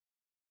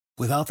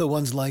Without the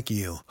ones like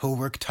you, who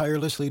work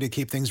tirelessly to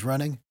keep things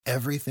running,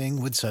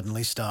 everything would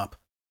suddenly stop.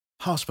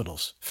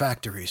 Hospitals,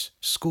 factories,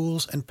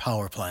 schools, and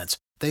power plants,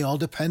 they all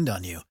depend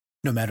on you.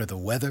 No matter the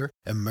weather,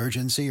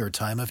 emergency, or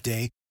time of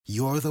day,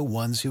 you're the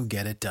ones who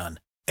get it done.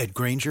 At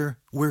Grainger,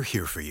 we're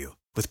here for you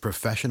with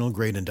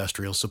professional-grade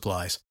industrial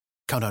supplies.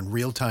 Count on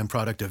real-time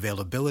product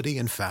availability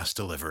and fast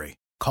delivery.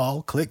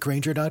 Call, click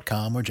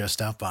Grainger.com, or just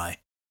stop by.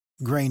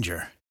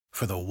 Grainger,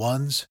 for the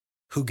ones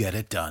who get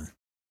it done.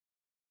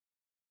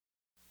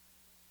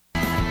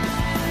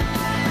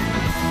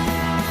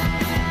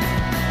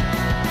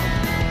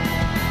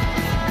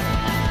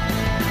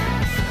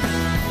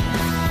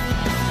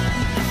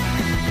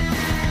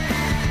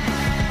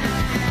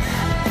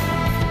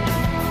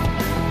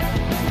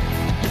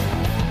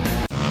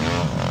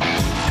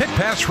 Pit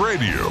Pass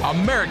Radio,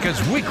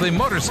 America's weekly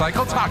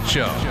motorcycle talk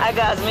show. I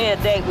got me a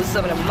date with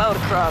some of the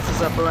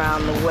motocrossers up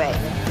around the way.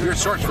 Your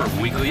source for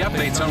weekly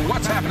updates on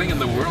what's happening in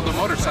the world of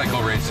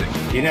motorcycle racing.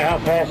 You know how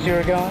fast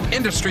you're going?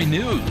 Industry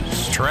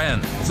news,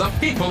 trends, the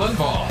people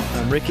involved.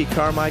 I'm Ricky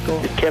Carmichael.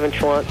 This is Kevin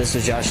Schwantz. This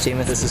is Josh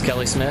Teemuth. This is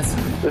Kelly Smith.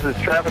 This is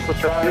Travis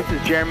Latron. This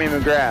is Jeremy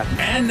McGrath.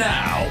 And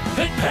now,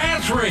 Pit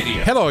Pass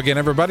Radio. Hello again,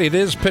 everybody. It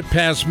is Pit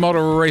Pass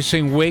Motor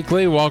Racing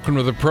Weekly. Welcome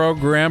to the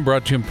program,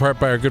 brought to you in part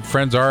by our good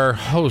friends, our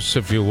hosts,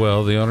 if you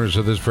will, the owners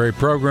of this very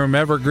program,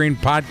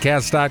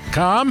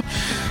 evergreenpodcast.com.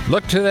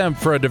 Look to them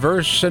for a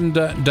diverse and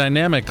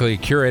dynamically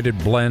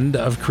curated blend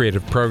of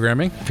creative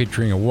programming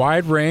featuring a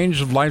wide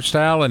range of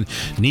lifestyle and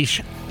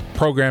niche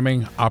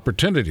programming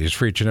opportunities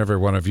for each and every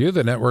one of you.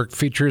 The network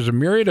features a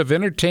myriad of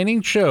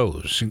entertaining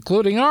shows,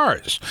 including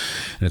ours.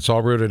 And it's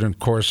all rooted in, of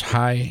course,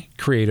 high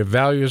creative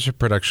values of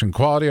production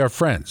quality. Our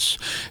friends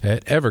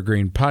at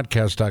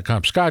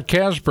evergreenpodcast.com. Scott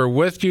Casper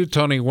with you.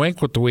 Tony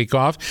Wink with the week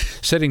off.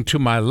 Sitting to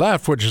my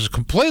left, which is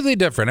completely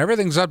different.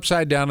 Everything's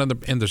upside down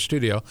in the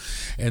studio.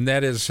 And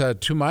that is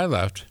to my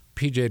left,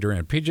 PJ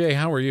Durant. PJ,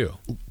 how are you?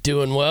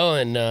 Doing well,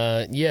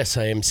 and yes,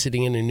 I am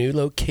sitting in a new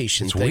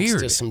location. It's thanks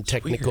weird. to some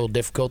technical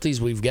difficulties.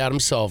 We've got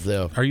them solved,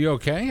 though. Are you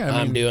okay?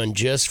 I'm doing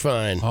just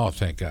fine. Oh,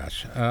 thank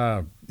gosh.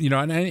 And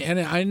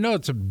I know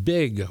it's a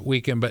big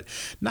weekend, but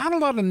not a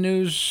lot of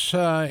news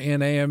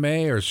in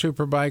AMA or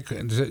Superbike.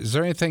 Is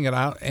there anything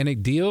any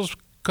deals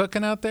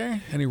cooking out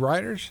there? Any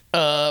riders?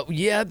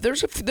 Yeah,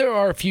 there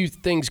are a few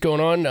things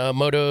going on.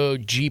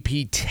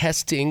 MotoGP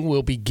testing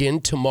will begin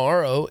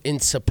tomorrow in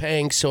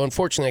Sepang, so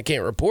unfortunately I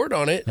can't report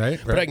on it,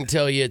 but I can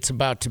tell you it's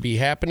about to be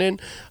happening.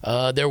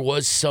 There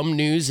was some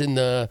news in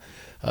the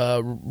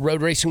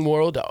road racing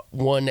world.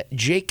 One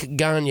Jake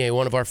Gagne,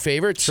 one of our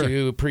favorites,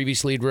 who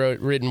previously had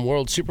ridden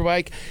World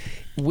Superbike,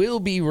 will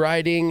be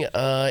riding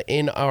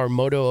in our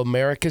Moto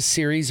America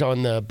series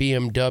on the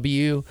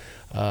BMW.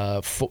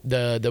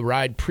 The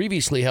ride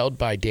previously held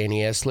by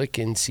Danny Eslick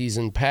in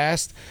season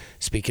past.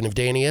 Speaking of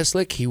Danny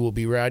Eslick, he will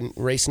be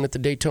racing at the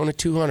Daytona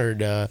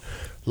 200.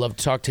 Love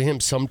to talk to him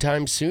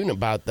sometime soon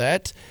about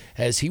that,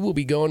 as he will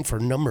be going for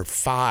number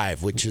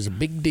 5, which is a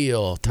big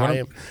deal.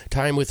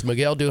 Time with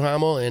Miguel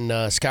Duhamel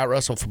and Scott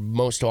Russell for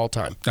most all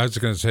time. I was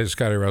going to say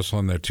Scotty Russell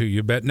in there too.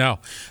 You bet. Now,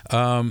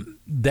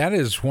 that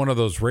is one of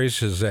those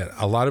races that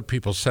a lot of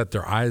people set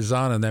their eyes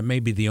on, and that may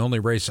be the only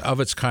race of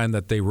its kind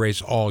that they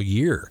race all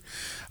year.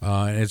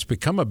 And it's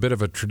become a bit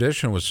of a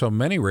tradition with so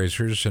many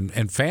racers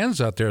and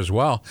fans out there as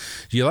well.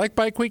 Do you like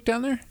Bike Week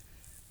down there?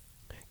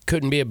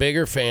 Couldn't be a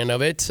bigger fan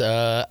of it.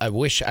 I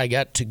wish I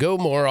got to go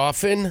more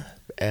often.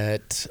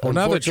 Well,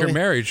 now that you're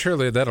married,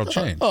 surely that'll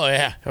change. Oh,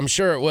 yeah, I'm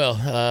sure it will.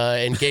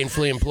 And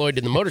gainfully employed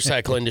in the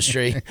motorcycle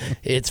industry,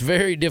 it's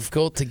very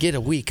difficult to get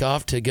a week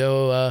off to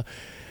go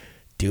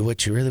do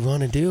what you really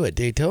want to do at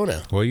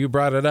Daytona. Well, you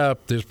brought it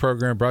up. This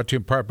program brought to you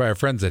in part by our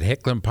friends at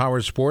Hicklin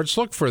Power Sports.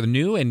 Look for the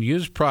new and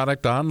used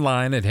product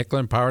online at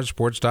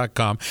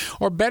hicklinpowersports.com,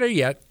 or better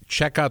yet,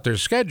 check out their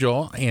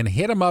schedule and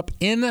hit them up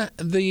in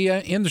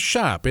the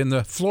shop, in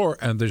the floor,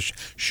 the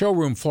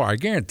showroom floor. I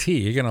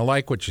guarantee you're going to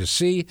like what you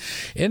see.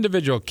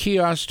 Individual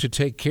kiosks to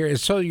take care,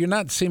 so you're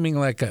not seeming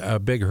like a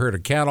big herd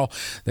of cattle.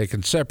 They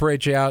can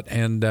separate you out,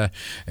 and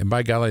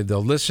by golly,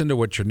 they'll listen to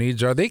what your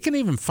needs are. They can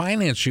even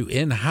finance you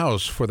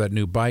in-house for that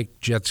new bike,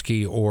 jet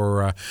ski,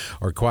 or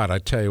quad. I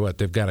tell you what,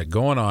 they've got it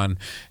going on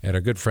at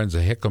our good friends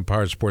at Hicklin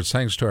Power Sports.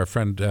 Thanks to our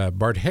friend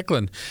Bart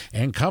Hicklin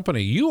and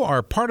company. You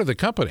are part of the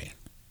company.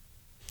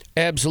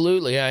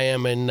 Absolutely, I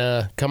am,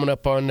 and coming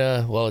up on,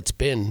 it's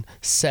been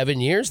 7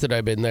 years that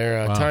I've been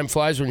there. Wow. Time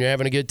flies when you're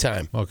having a good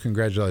time. Well,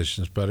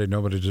 congratulations, buddy.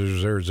 Nobody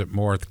deserves it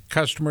more. The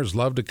customers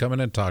love to come in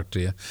and talk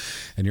to you,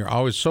 and you're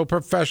always so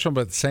professional,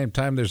 but at the same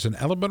time, there's an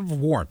element of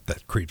warmth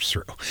that creeps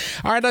through.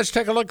 All right, let's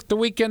take a look at the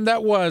weekend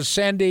that was.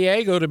 San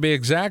Diego, to be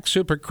exact.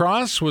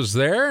 Supercross was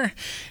there,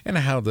 and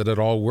how did it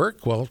all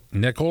work? Well,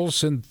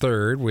 Nichols in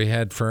third. We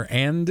had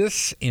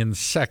Fernandez in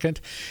second,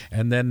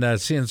 and then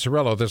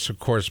Cianciarulo, this, of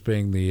course,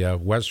 being the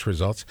West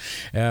results.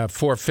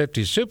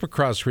 450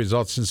 Supercross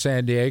results in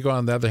San Diego.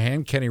 On the other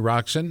hand, Kenny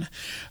Roczen,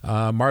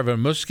 Marvin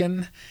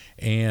Muskin,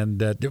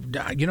 And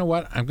you know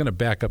what? I'm going to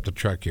back up the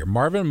truck here.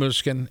 Marvin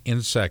Muskin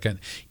in second,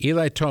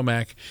 Eli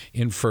Tomac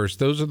in first.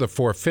 Those are the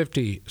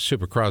 450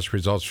 Supercross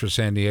results for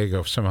San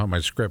Diego. Somehow my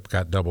script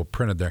got double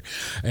printed there.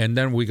 And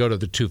then we go to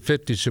the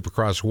 250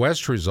 Supercross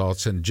West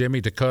results, and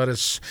Jimmy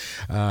Dakotas,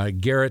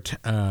 Garrett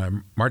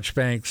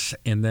Marchbanks,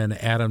 and then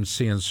Adam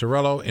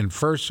Cianciarulo in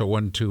first, so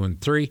 1, 2,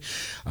 and 3.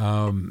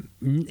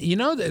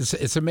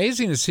 It's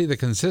amazing to see the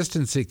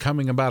consistency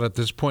coming about at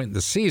this point in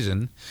the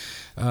season,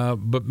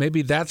 but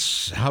maybe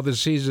that's how the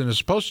season is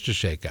supposed to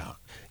shake out.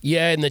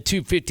 Yeah, in the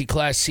 250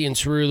 class,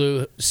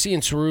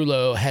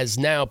 Cianciarulo has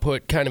now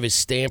put kind of his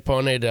stamp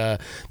on it.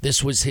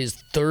 This was his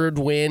third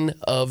win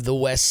of the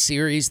West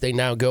Series. They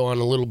now go on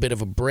a little bit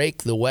of a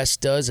break. The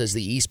West does as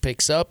the East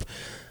picks up.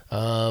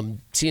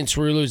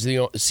 Cianciarulo is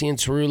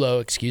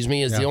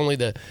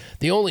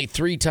the only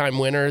three-time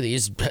winner.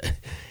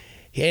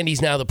 And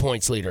he's now the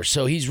points leader.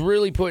 So he's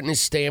really putting his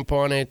stamp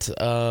on it.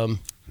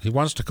 He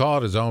wants to call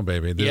it his own,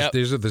 baby. Yep.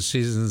 These are the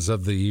seasons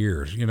of the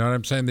year. You know what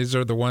I'm saying? These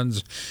are the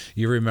ones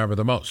you remember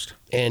the most.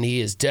 And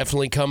he is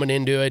definitely coming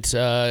into it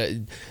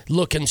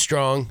looking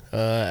strong.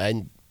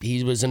 And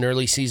he was an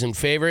early season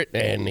favorite,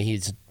 and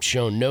he's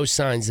shown no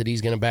signs that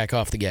he's going to back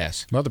off the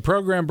gas. Well, the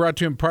program brought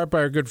to you in part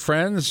by our good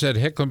friends at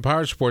Hicklin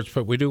Power Sports,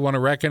 but we do want to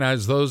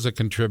recognize those that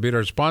contribute.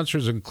 Our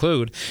sponsors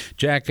include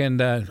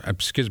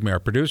our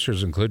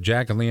producers include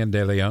Jack and Leanne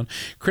De Leon,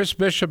 Chris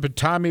Bishop, and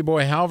Tommy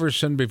Boy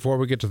Halverson. Before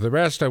we get to the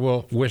rest, I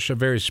will wish a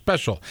very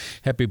special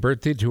happy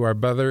birthday to our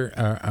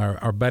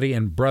buddy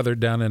and brother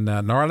down in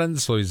New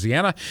Orleans,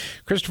 Louisiana,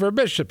 Christopher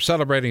Bishop,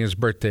 celebrating his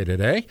birthday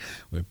today.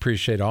 We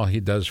appreciate all he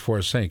does for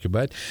us. Thank you,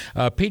 bud.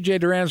 PJ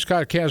Duran,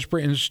 Scott Casper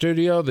in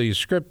studio. The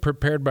script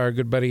prepared by our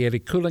good buddy Eddie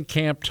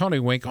Kuhlenkamp. Tony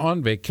Wink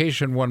on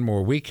vacation one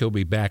more week. He'll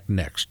be back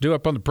next. Due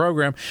up on the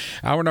program,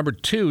 hour number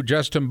 2,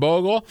 Justin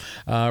Bogle,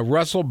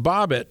 Russell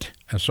Bobbitt.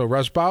 So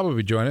Russ Bob will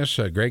be joining us,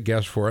 a great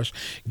guest for us.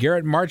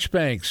 Garrett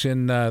Marchbanks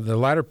in the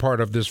latter part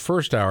of this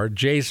first hour.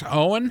 Jace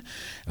Owen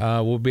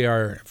will be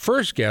our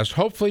first guest.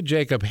 Hopefully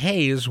Jacob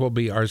Hayes will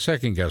be our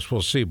second guest.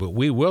 We'll see, but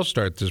we will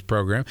start this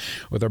program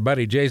with our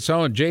buddy Jace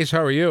Owen. Jace,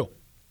 how are you?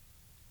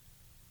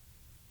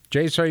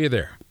 Jace, are you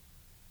there?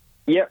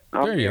 Yep.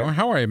 There you are.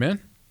 How are you,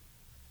 man?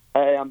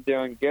 Hey, I'm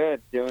doing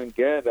good.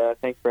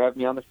 Thanks for having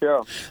me on the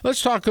show.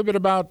 Let's talk a bit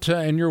about,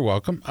 and you're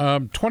welcome,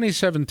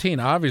 2017.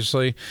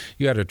 Obviously,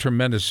 you had a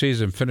tremendous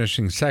season,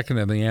 finishing second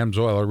in the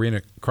AMSOIL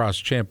Arena Cross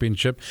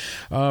Championship.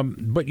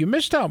 But you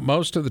missed out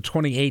most of the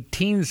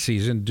 2018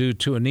 season due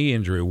to a knee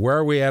injury. Where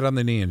are we at on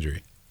the knee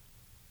injury?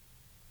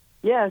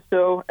 Yeah,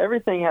 so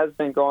everything has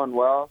been going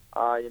well.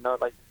 Like you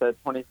said,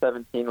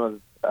 2017 was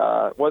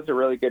a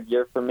really good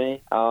year for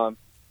me.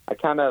 I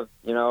kind of,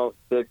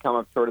 did come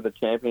up short of the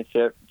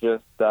championship.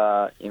 Just,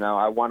 I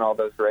won all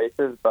those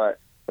races, but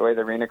the way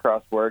the Arena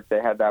Cross worked,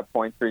 they had that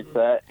points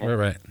reset. And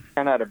right.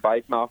 Kind of had a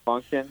bike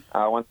malfunction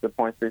once the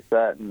points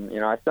reset. And,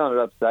 I still ended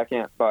up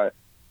second, but,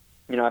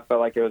 I felt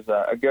like it was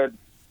a good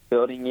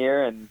building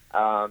year. And,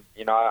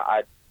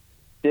 I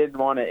did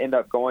want to end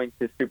up going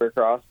to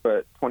Supercross,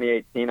 but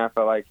 2018, I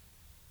felt like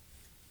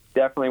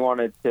definitely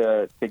wanted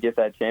to get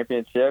that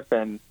championship.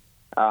 And,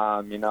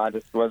 I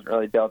just wasn't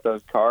really dealt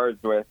those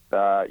cards with,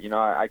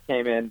 I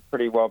came in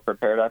pretty well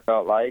prepared, I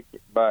felt like,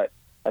 but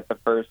at the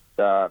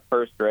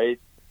first race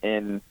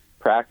in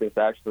practice,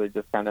 actually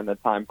just kind of in the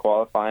time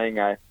qualifying,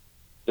 I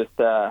just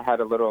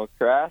had a little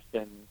crash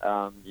and,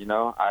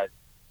 I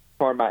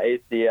tore my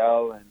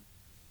ACL, and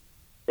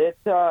it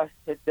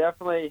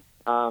definitely,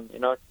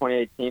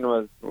 2018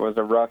 was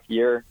a rough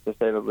year, to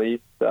say the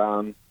least,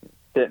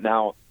 sitting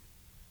out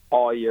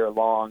all year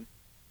long.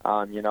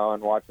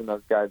 And watching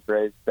those guys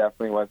race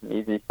definitely wasn't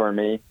easy for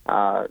me.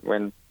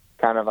 When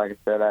kind of, like I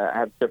said, I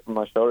had a chip on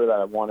my shoulder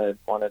that I wanted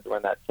to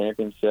win that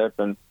championship,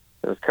 and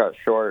it was cut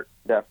short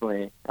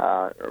definitely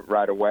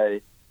right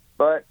away.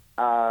 But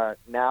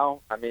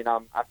now, I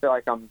feel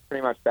like I'm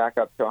pretty much back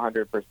up to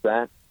 100%.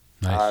 Nice.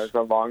 It was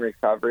a long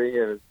recovery.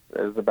 It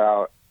was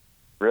about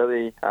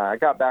really. I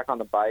got back on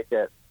the bike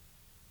at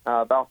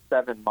about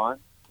 7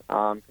 months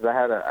because I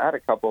had a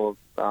couple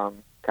of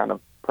kind of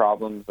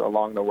problems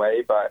along the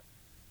way, but.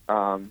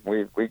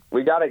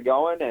 We got it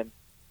going,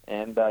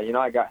 and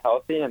I got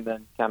healthy, and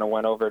then kind of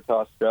went over to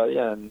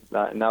Australia, and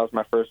that was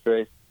my first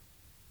race.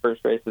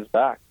 First race is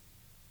back.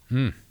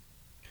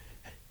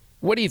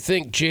 What do you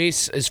think,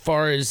 Jace, as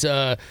far as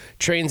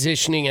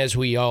transitioning? As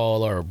we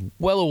all are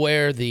well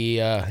aware, the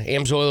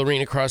AMSOIL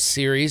Arena Cross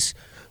Series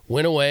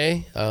went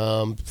away.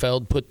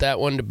 Feld put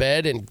that one to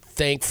bed, and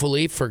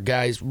thankfully for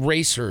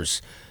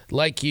racers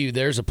like you,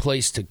 there's a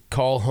place to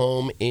call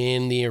home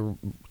in the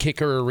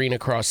Kicker Arena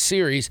Cross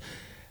Series.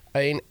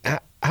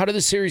 How do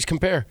the series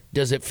compare?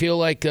 Does it feel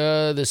like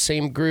the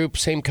same group,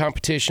 same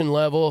competition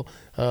level?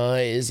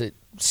 Is it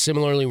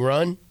similarly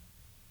run?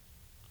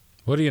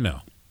 What do you know?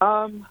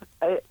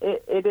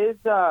 It is.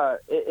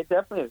 It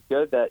definitely is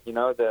good that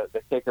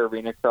the Kicker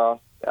Arena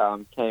Cross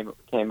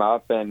came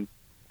up, and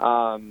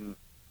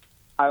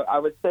I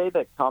would say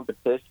that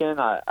competition.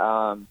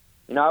 I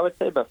would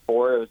say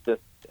before it was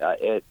just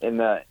in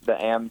the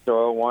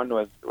Amsoil one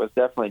was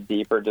definitely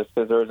deeper, just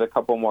because there was a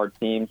couple more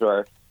teams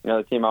where,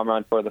 the team I'm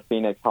running for, the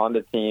Phoenix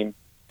Honda team,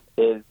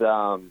 is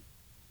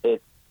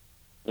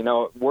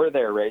we're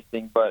there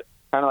racing, but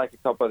kind of like a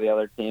couple of the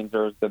other teams,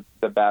 there was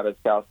the Babbage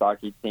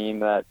Kawasaki team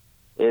that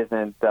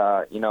isn't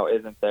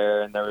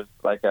there, and there was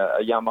like a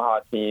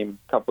Yamaha team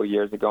a couple of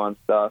years ago and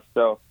stuff.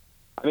 So,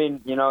 I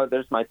mean,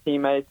 there's my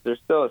teammates. There's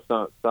still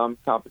some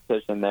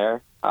competition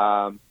there,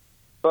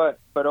 but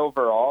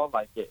overall,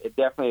 like it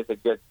definitely is a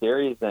good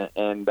series,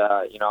 and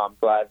I'm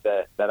glad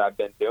that I've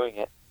been doing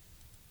it.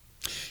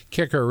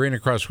 Kicker Arena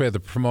Cross, we had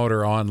the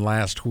promoter on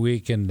last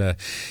week, and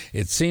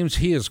it seems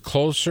he is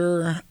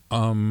closer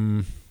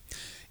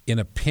in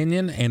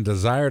opinion and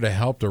desire to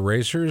help the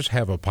racers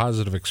have a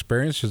positive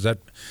experience. Is that,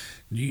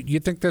 you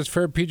think that's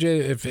fair,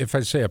 PJ, if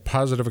I say a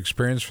positive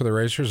experience for the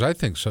racers? I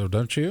think so,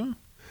 don't you?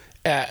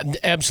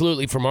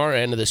 Absolutely. From our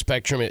end of the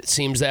spectrum, it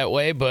seems that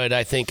way, but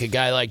I think a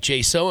guy like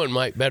Jace Owen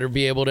might better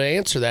be able to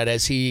answer that,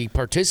 as he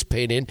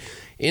participated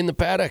in the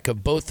paddock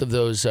of both of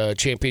those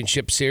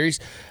championship series.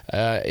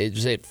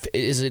 Does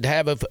it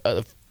have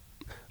a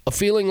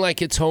feeling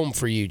like it's home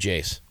for you,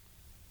 Jace?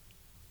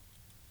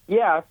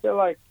 Yeah, I feel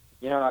like,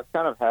 I've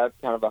kind of had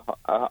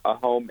a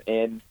home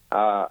in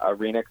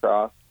Arena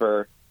Cross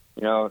for,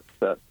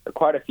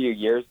 quite a few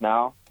years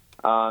now.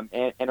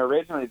 And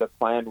originally the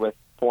plan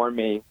for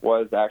me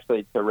was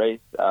actually to race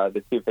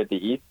the 250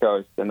 East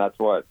Coast, and that's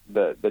what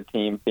the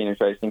team, Phoenix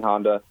Racing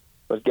Honda,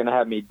 was going to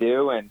have me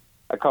do. And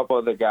a couple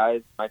of the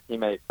guys, my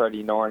teammate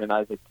Freddie Norn and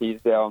Isaac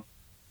Teasdale,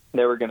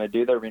 they were going to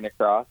do the Arena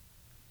Cross.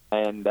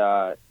 And,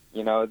 the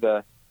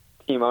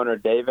team owner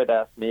David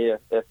asked me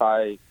if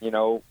I,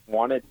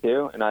 wanted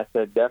to, and I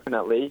said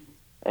definitely.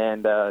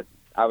 And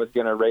I was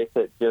going to race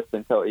it just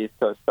until East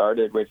Coast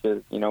started, which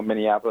is,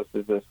 Minneapolis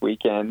is this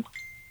weekend.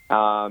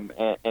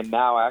 And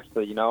now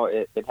actually,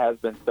 it has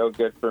been so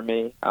good for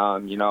me.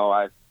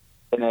 I've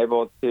been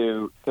able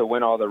to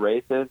win all the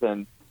races,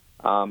 and,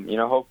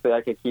 hopefully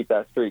I could keep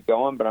that streak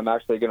going, but I'm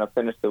actually going to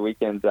finish the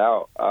weekends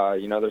out.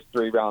 There's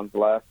 3 rounds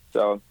left.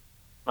 So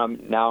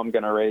now I'm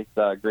going to race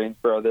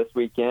Greensboro this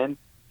weekend,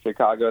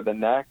 Chicago the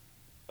next,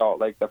 Salt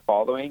Lake the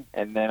following,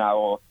 and then I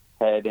will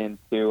head into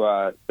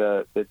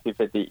the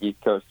 250 East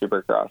Coast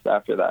Supercross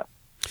after that.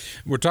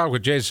 We're talking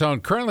with Jace Owen,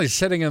 currently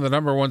sitting in the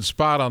number 1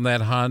 spot on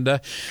that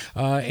Honda.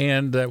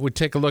 And we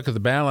take a look at the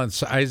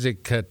balance.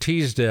 Isaac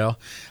Teasdale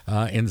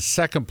in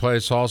second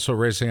place, also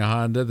racing a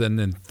Honda. Then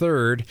in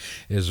third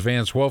is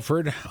Vance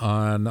Wolford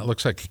on,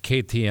 looks like a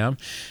KTM.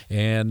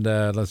 And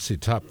let's see,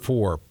 top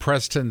 4.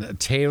 Preston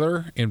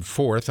Taylor in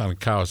fourth on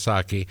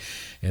Kawasaki.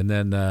 And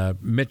then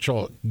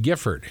Mitchell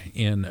Gifford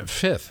in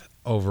fifth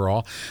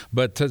overall.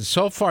 But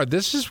so far,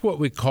 this is what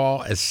we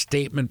call a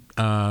statement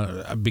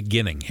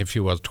beginning, if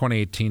you will,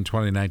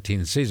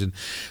 2018-2019 season.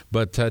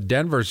 But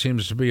Denver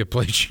seems to be a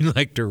place you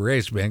like to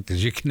race, man,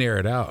 because you can air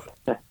it out.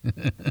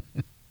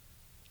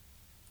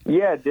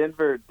 Yeah,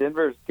 Denver's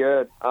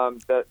good.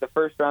 The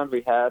first round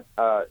we had,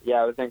 I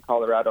was in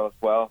Colorado as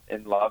well,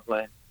 in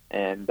Loveland,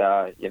 and,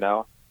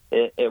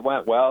 it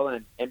went well.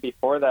 And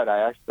before that,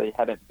 I actually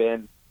hadn't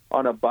been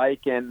on a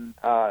bike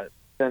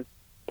since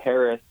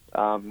Paris,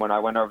 when I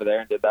went over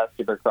there and did that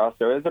Supercross.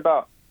 So it was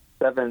about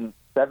seven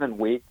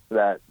weeks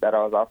that I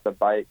was off the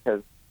bike,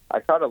 because I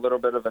caught a little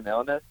bit of an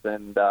illness,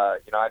 and I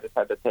just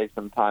had to take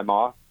some time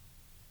off.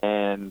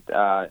 And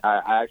I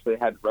actually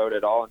hadn't rode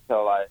at all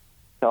until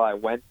I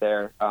went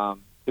there to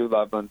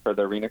Loveland for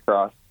the Arena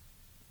Cross.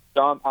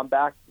 So I'm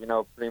back,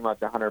 pretty much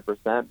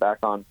 100% back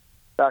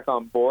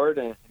on board,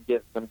 and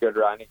getting some good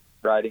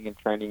riding and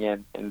training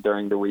in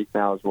during the week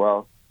now as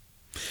well.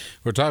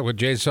 We're talking with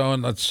Jace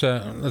Owen.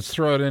 Let's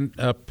throw it in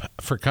up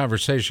for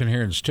conversation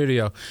here in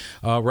studio.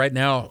 Right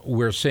now,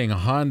 we're seeing a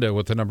Honda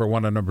with the number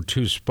 1 and number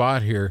 2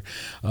 spot here,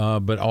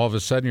 but all of a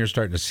sudden you're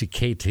starting to see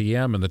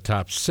KTM in the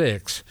top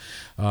 6.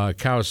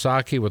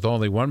 Kawasaki with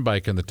only 1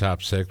 bike in the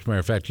top 6. Matter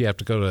of fact, you have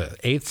to go to the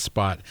 8th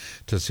spot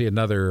to see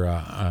another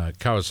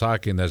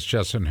Kawasaki, and that's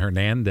Justin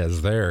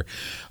Hernandez there.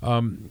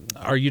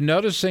 Are you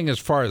noticing, as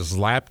far as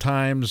lap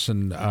times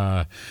and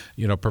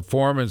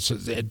performance,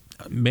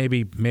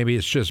 maybe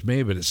it's just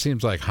me, but it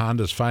seems like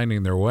Honda's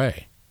finding their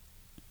way?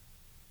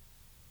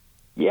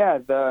 Yeah,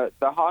 the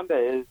Honda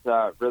is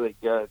really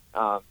good.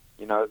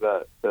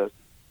 The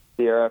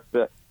CRF,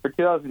 for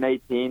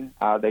 2018,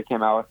 they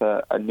came out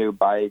with a new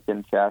bike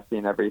and chassis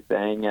and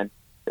everything, and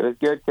it was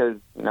good because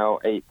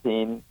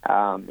 18,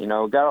 got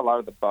a lot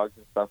of the bugs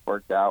and stuff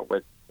worked out,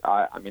 which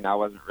I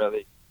wasn't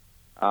really.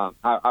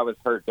 I was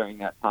hurt during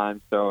that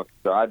time, so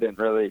I didn't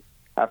really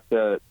have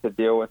to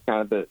deal with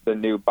kind of the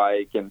new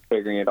bike and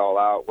figuring it all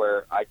out,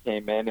 where I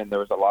came in and there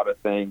was a lot of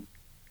things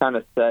kind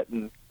of set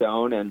in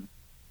stone. And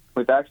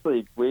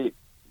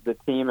the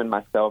team and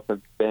myself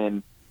have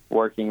been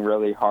working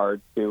really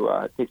hard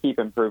to keep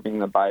improving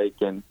the bike,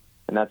 and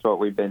that's what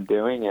we've been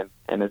doing,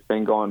 and it's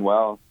been going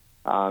well.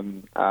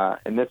 And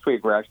this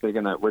week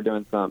we're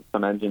doing some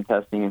engine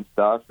testing and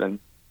stuff, and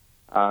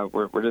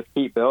we're just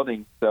keep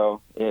building.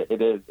 So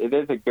it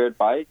is a good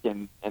bike,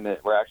 and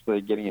we're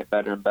actually getting it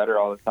better and better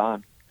all the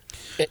time.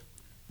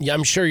 Yeah,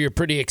 I'm sure you're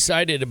pretty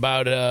excited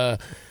about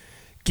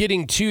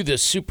getting to the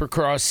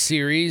Supercross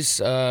series.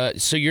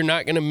 So you're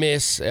not going to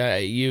miss,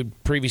 you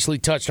previously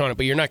touched on it,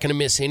 but you're not going to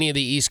miss any of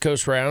the East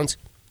Coast rounds?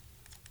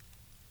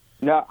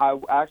 No, I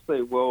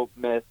actually will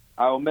miss.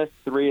 I will miss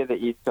 3 of the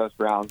East Coast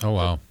rounds. Oh,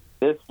 wow.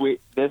 This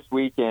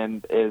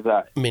weekend is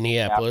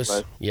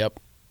Minneapolis. Yep.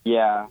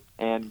 Yeah,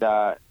 and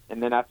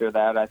then after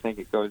that, I think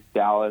it goes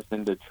Dallas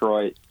and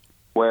Detroit,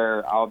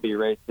 where I'll be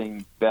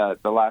racing the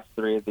last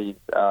 3 of these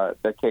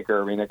the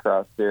Kicker Arena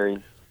Cross series.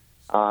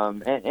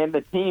 And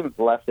the team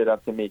left it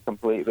up to me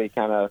completely,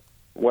 kind of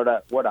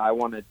what I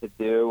wanted to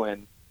do,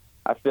 and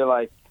I feel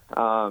like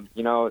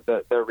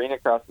the Arena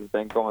Cross has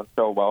been going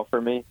so well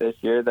for me this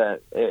year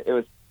that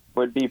it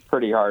would be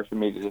pretty hard for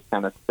me to just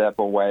kind of step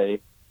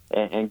away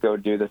and go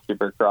do the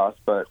Supercross.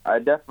 But I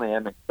definitely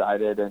am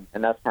excited, and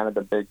that's kind of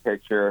the big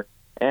picture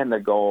and the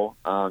goal.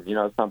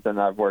 Something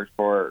I've worked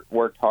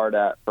hard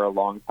at for a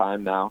long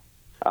time now.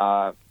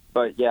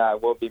 But yeah, I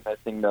will be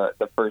missing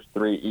the first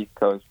 3 East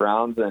Coast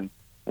rounds, and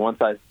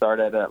once I start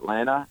at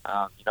Atlanta,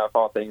 if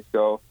all things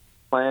go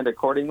planned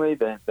accordingly,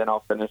 then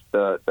I'll finish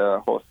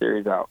the whole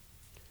series out.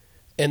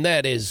 And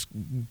that is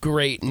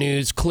great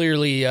news.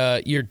 Clearly,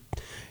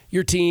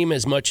 your team,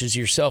 as much as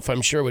yourself,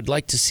 I'm sure, would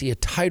like to see a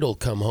title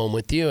come home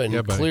with you.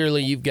 And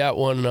clearly you've got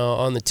one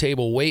on the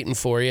table waiting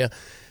for you.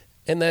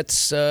 And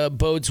that's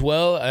bodes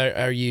well.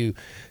 Are you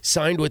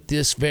signed with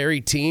this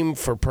very team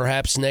for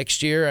perhaps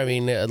next year? I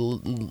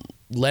mean,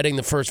 letting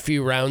the first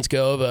few rounds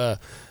go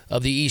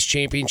of the East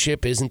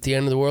Championship isn't the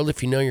end of the world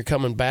if you know you're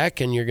coming back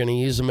and you're going to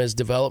use them as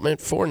development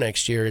for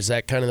next year. Is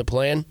that kind of the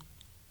plan?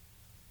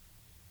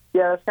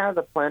 Yeah, that's kind of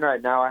the plan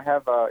right now. I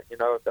have the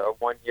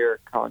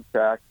 1-year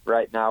contract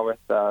right now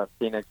with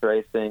Phoenix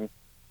Racing,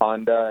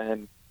 Honda,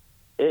 and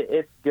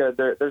it's good.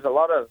 There's a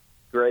lot of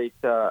great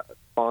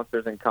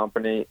sponsors and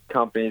companies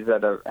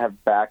that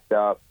have backed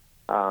up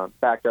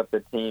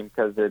the team,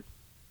 because it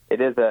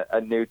is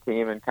a new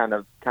team and kind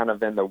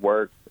of in the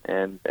works,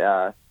 and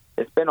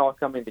it's been all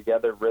coming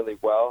together really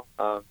well.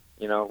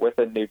 With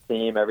a new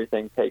team,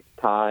 everything takes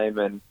time,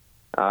 and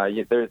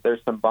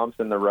there's some bumps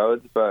in the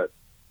roads, but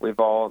we've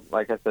all,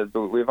 like I said,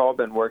 we've all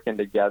been working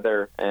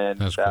together, and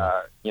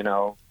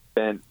cool.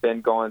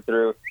 Been going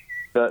through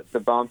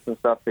the bumps and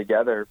stuff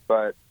together.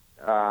 But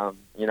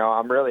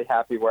I'm really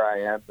happy where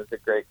I am. There's a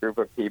great group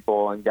of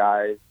people and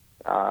guys.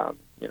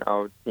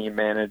 Team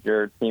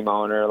manager, team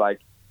owner, like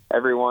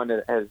everyone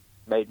has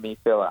made me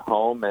feel at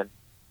home, and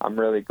I'm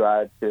really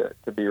glad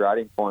to be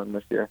riding for him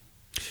this year.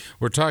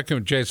 We're talking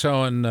with Jace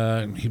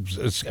Owen. He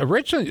was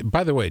originally,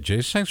 by the way,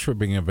 Jace, thanks for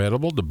being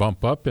available to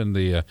bump up in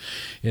the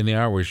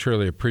hour. We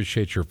surely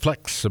appreciate your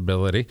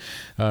flexibility.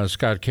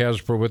 Scott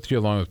Casper with you,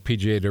 along with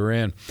PJ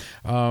Duran.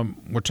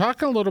 We're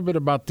talking a little bit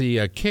about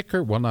the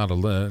Kicker. Well, not a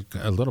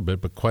little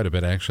bit, but quite a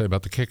bit actually,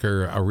 about the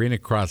Kicker Arena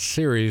Cross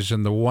Series,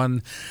 and the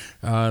one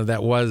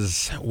that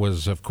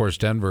was of course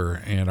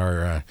Denver, and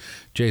our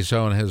Jace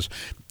Owen has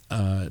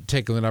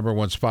taken the number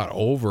 1 spot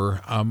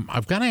over.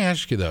 I've got to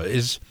ask you though,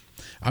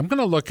 I'm going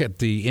to look at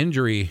the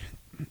injury,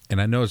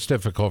 and I know it's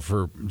difficult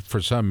for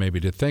some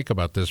maybe to think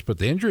about this, but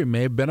the injury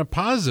may have been a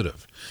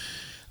positive.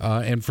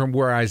 And from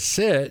where I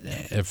sit,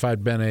 if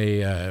I'd been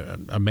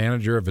a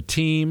manager of a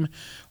team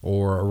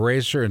or a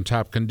racer in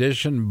top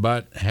condition,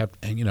 but have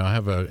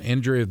an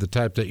injury of the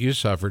type that you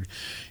suffered,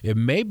 it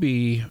may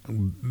be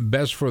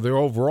best for their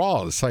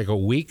overall. It's like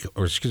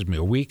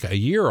a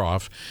year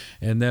off,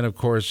 and then of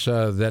course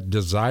that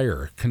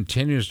desire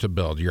continues to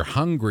build. You're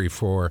hungry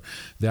for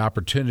the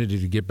opportunity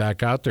to get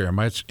back out there. Am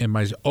I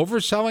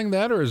overselling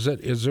that, or is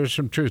there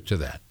some truth to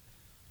that?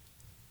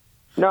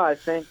 No, I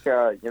think,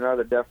 there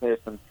definitely is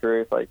some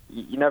truth. Like,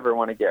 you never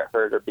want to get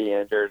hurt or be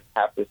injured,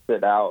 have to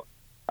sit out.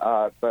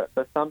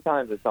 But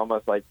sometimes it's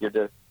almost like you're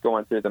just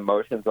going through the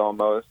motions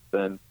almost,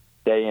 and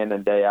day in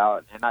and day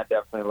out. And I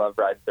definitely love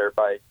riding dirt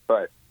bikes.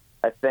 But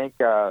I think,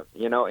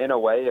 in a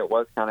way it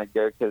was kind of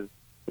good, because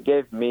it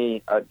gave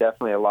me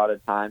definitely a lot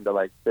of time to,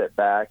 like, sit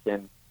back.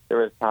 And there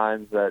was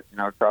times that,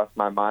 crossed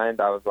my mind.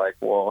 I was like,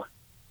 well,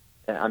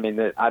 I mean,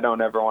 I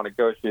don't ever want to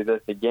go through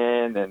this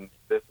again, and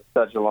this is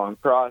such a long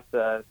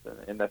process,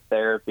 and the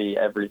therapy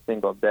every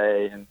single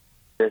day, and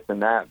this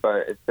and that.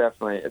 But it's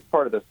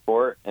part of the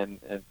sport, and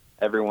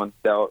everyone's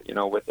dealt,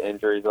 with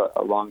injuries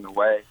along the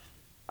way.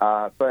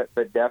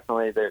 But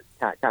definitely there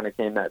kind of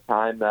came that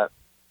time that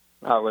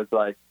I was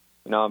like,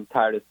 I'm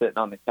tired of sitting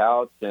on the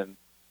couch, and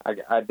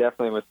I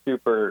definitely was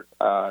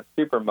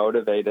super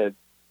motivated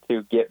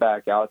to get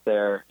back out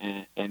there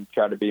and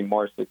try to be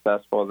more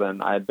successful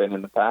than I had been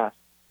in the past.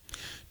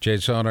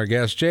 Jace Owen, our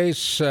guest.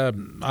 Jace,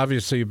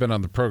 obviously you've been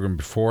on the program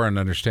before and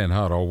understand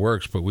how it all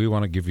works, but we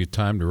want to give you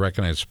time to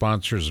recognize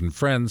sponsors and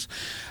friends,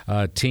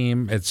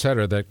 team, et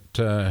cetera,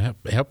 that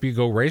help you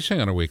go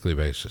racing on a weekly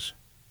basis.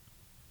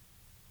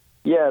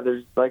 Yeah,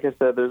 like I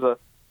said, there's a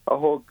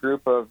whole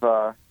group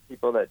of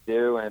people that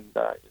do, and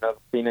the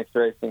Phoenix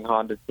Racing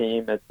Honda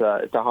team. It's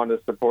a Honda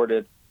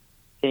supported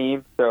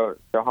team, so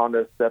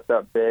Honda stepped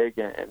up big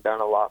and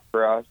done a lot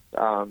for us.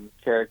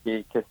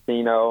 Cherokee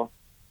Casino,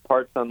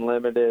 Parts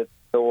Unlimited,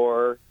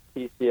 Thor,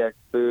 PCX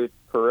boots,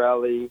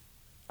 Pirelli,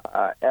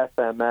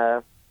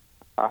 SMF,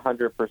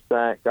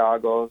 100%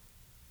 goggles,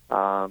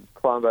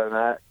 Columbo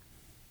Met.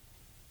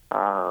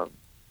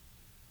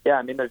 Yeah,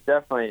 I mean, there's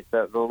definitely,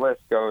 the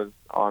list goes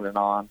on and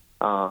on.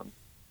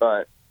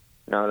 But,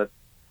 you know, that's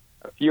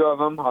a few of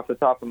them off the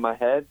top of my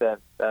head that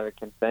I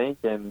can think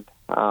and,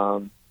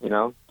 you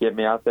know, get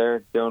me out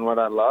there doing what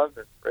I love,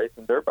 is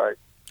racing dirt bikes.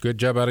 Good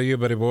job out of you,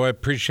 buddy boy.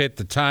 Appreciate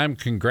the time.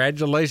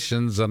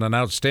 Congratulations on an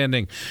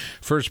outstanding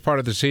first part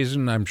of the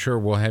season. I'm sure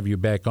we'll have you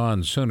back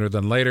on sooner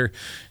than later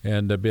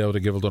and be able to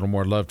give a little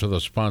more love to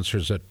those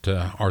sponsors that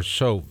are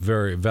so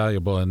very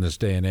valuable in this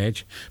day and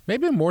age.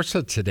 Maybe more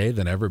so today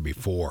than ever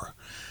before.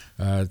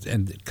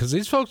 And because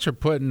these folks are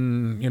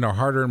putting,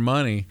 hard-earned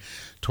money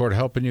toward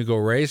helping you go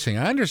racing.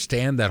 I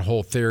understand that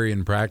whole theory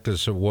and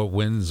practice of what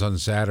wins on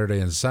Saturday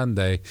and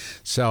Sunday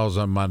sells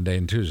on Monday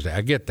and Tuesday.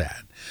 I get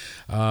that.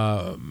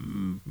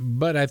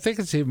 But I think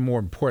it's even more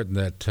important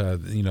that,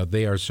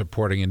 they are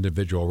supporting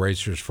individual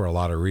racers for a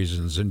lot of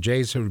reasons. And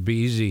Jace, it would be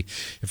easy.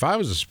 If I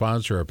was a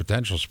sponsor or a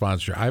potential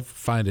sponsor, I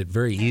find it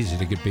very easy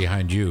to get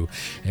behind you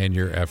and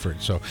your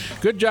effort. So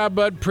good job,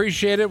 bud.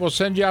 Appreciate it. We'll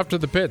send you off to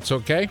the pits,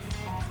 okay?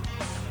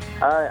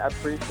 All right, I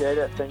appreciate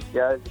it. Thank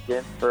you guys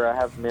again for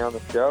having me on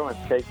the show, and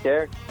take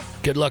care.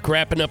 Good luck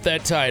wrapping up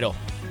that title.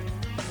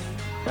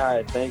 All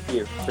right, thank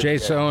you.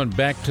 Jace Owen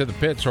back to the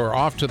pits, or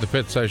off to the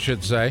pits, I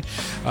should say.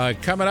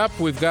 Coming up,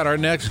 we've got our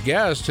next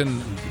guest,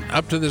 and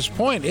up to this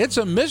point, it's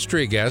a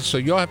mystery guest, so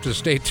you'll have to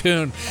stay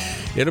tuned.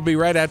 It'll be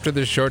right after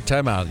this short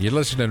timeout. You're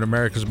listening to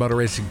America's Motor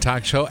Racing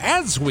Talk Show.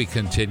 As we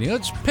continue,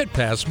 it's Pit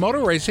Pass Motor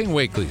Racing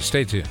Weekly.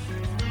 Stay tuned.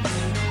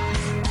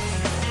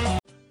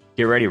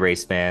 Get ready,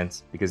 race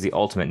fans, because the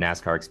ultimate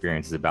NASCAR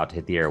experience is about to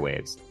hit the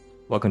airwaves.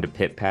 Welcome to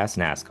Pit Pass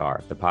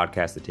NASCAR, the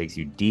podcast that takes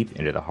you deep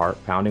into the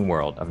heart-pounding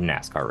world of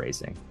NASCAR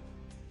racing.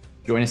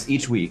 Join us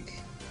each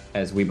week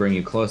as we bring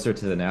you closer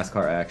to the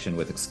NASCAR action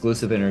with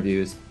exclusive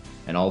interviews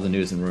and all the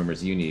news and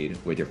rumors you need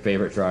with your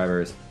favorite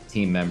drivers,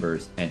 team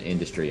members, and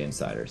industry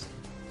insiders.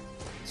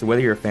 So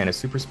whether you're a fan of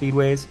super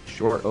speedways,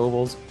 short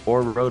ovals,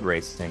 or road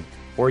racing,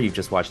 or you've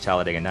just watched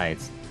Talladega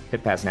Nights,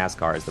 Pit Pass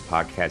NASCAR is the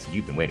podcast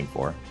you've been waiting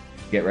for.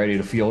 Get ready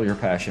to fuel your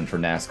passion for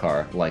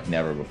NASCAR like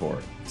never before.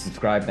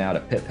 Subscribe now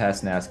to Pit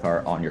Pass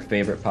NASCAR on your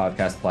favorite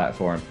podcast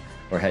platform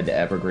or head to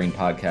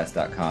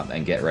evergreenpodcast.com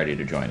and get ready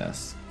to join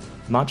us.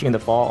 Launching in the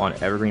fall on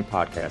Evergreen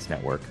Podcast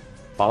Network.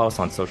 Follow us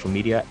on social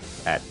media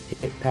at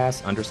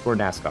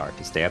PitPass_NASCAR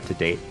to stay up to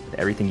date with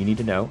everything you need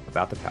to know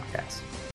about the podcast.